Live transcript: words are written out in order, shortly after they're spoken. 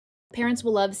Parents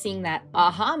will love seeing that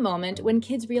aha moment when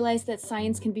kids realize that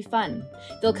science can be fun.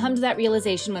 They'll come to that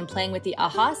realization when playing with the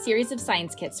AHA series of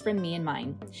science kits from me and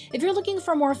mine. If you're looking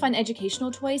for more fun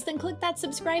educational toys, then click that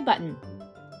subscribe button.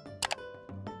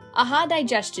 AHA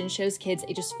Digestion shows kids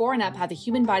ages 4 and up how the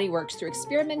human body works through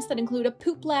experiments that include a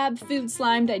poop lab, food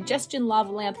slime, digestion lava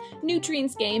lamp,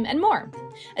 nutrients game, and more.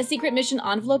 A secret mission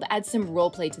envelope adds some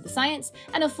roleplay to the science,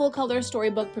 and a full-color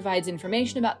storybook provides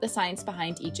information about the science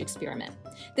behind each experiment.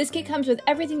 This kit comes with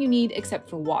everything you need except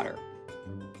for water.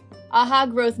 AHA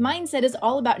Growth Mindset is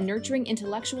all about nurturing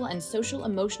intellectual and social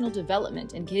emotional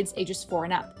development in kids ages 4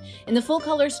 and up. In the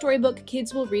full-color storybook,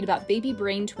 kids will read about baby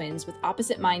brain twins with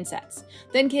opposite mindsets.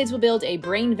 Then kids will build a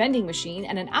brain vending machine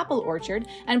and an apple orchard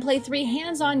and play 3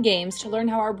 hands-on games to learn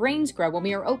how our brains grow when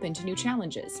we are open to new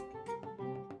challenges.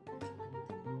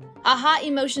 AHA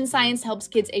Emotion Science helps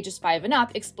kids ages 5 and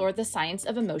up explore the science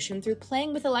of emotion through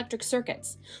playing with electric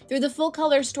circuits. Through the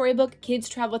full-color storybook, kids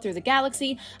travel through the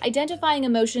galaxy, identifying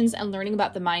emotions and learning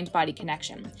about the mind-body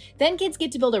connection. Then kids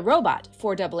get to build a robot.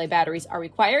 4 AA batteries are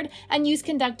required, and use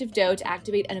conductive dough to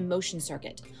activate an emotion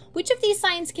circuit. Which of these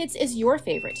science kits is your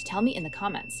favorite? Tell me in the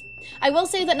comments. I will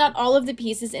say that not all of the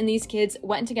pieces in these kits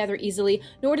went together easily,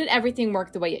 nor did everything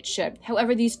work the way it should.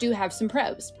 However, these do have some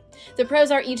pros. The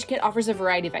pros are each kit offers a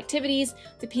variety of activities,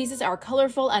 the pieces are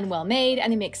colorful and well made,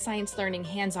 and they make science learning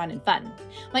hands-on and fun.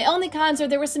 My only cons are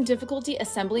there was some difficulty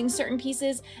assembling certain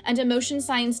pieces, and emotion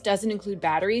science doesn't include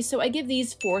batteries, so I give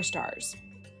these 4 stars.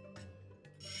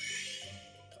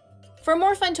 For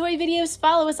more fun toy videos,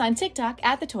 follow us on TikTok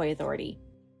at The Toy Authority.